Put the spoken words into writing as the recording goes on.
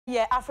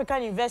Yeah,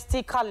 African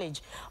University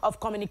College of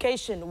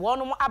Communication. One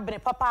more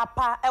abne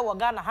papa ewo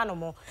Ghana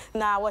hanomo.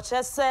 Na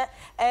wachese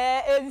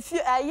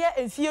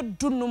if you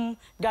dunum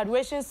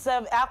graduation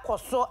serve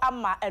akoso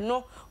ama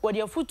eno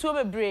wodi afutuo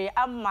bebre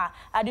ama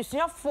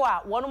adesua fo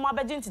a one more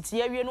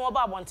abegentiti awie no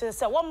oba abonte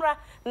se womra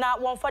na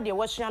wonfa de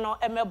wahia no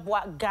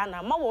emeboa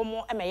Ghana ma wo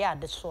mo emeye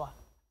adeso a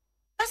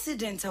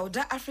President of the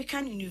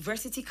African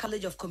University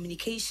College of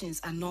Communications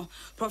ano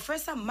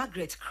Professor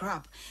Margaret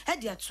Crabb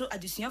hedia to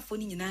adesuafo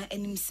ni nyina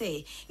anim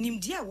say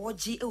nimdia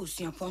woji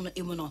eosuapon no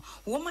emu no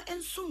woma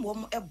ensum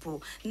wom ebro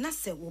na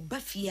se wo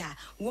bafie a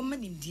woma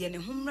nimdie ne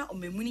homra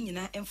omemuni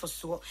nyina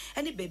emfoso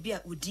ene baabi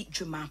a odi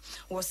dwuma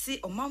wo se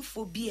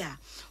omanfo bi a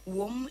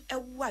wom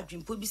ewo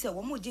adwempo bi se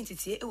wom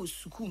ogentete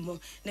eosuku mu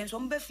na nso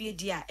mbafie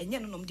di a enye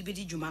no nom de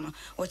bedi dwuma no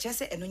wo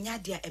chese eno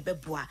nyade a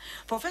ebeboa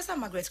Professor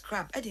Margaret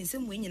Crabb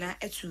edensem we nyina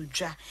etu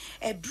dwa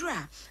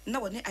ebra na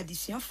wone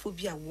adesuafo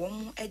bi a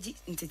wom agi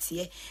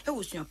ntete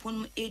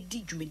ewosuapon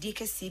edi dwumedie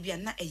kese bi a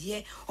na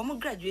eye wom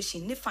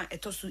graduation ne fan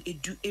etoso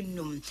edu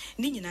enum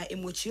ni nyina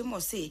emochie mo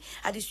se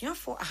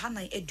adesuafo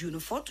ahanan edu no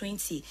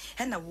 420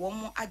 na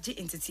wom agi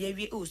ntete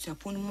awie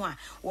ewosuapon mu a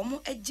wom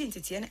agi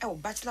ntete na ewo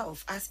Bachelor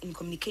of Arts in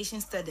Communication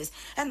Studies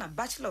and a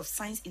Bachelor of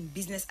Science in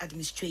Business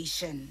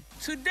Administration.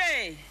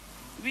 Today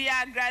we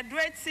are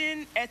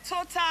graduating a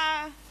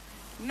total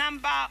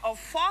number of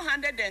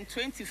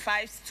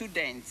 425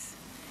 students,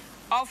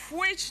 of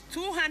which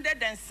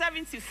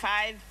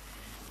 275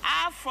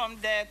 are from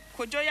the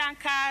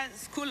Kojoyanka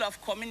School of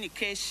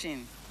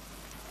Communication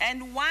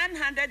and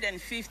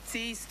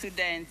 150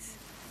 students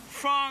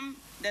from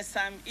the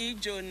Sam E.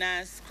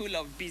 Jonas School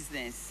of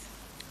Business.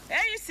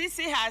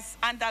 AUCC has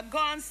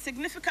undergone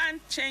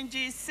significant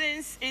changes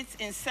since its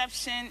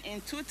inception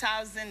in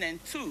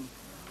 2002.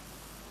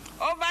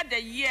 Over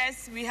the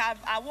years, we have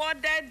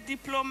awarded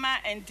diploma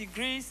and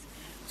degrees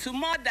to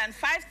more than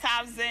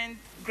 5,000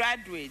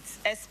 graduates,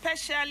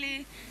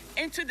 especially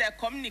into the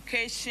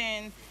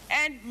communication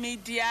and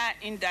media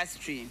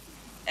industry.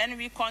 And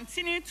we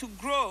continue to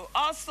grow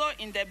also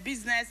in the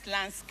business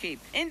landscape.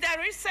 In the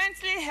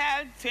recently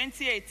held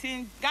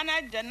 2018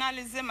 Ghana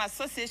Journalism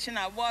Association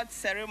Awards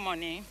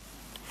ceremony,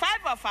 5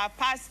 of our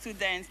past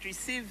students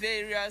received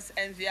various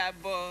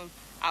enviable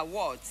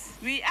awards.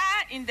 We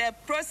are in the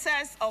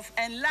process of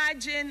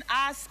enlarging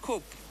our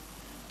scope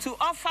to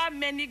offer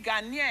many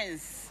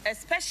Ghanaians,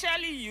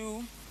 especially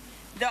you,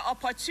 the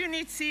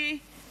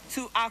opportunity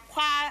to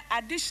acquire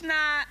additional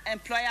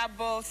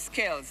employable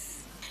skills.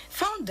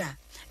 Founder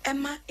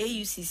Emma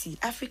AUCC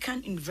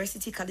African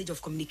University College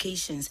of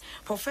Communications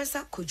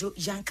Professor Kojo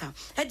Yanka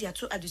hedia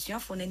to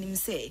adesuafo nanim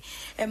say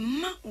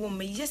Emma wo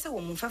meyese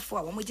wo mfafo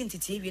a wo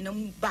mogentete awie na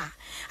mu ba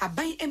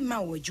aban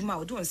Emma wo adwuma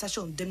wo do nsa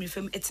hye ndemri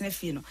fam etena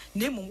fie no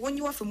nemu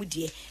wonye wa fam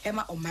de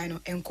Emma oman no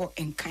enko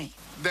enkan.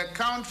 The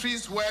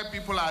countries where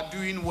people are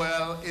doing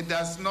well, it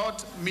does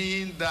not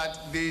mean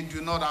that they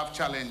do not have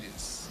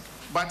challenges,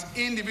 but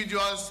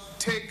individuals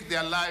take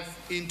their life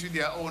into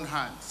their own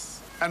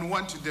hands and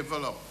want to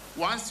develop.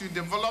 Once you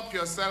develop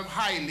yourself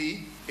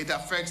highly, it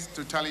affects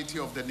totality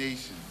of the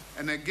nation.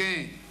 And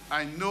again,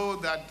 I know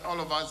that all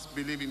of us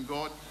believe in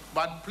God,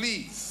 but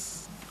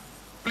please,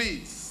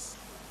 please,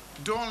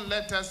 don't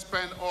let us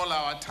spend all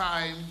our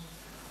time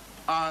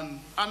on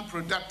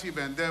unproductive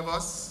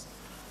endeavors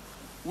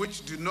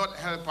which do not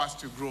help us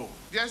to grow.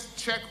 Just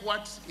check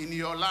what in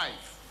your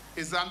life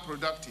is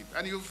unproductive,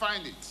 and you'll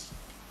find it.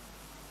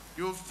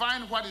 You'll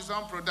find what is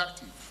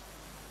unproductive.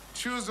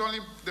 Choose only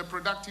the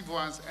productive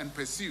ones and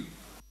pursue.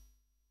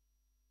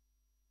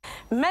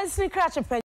 Mensi Cratchit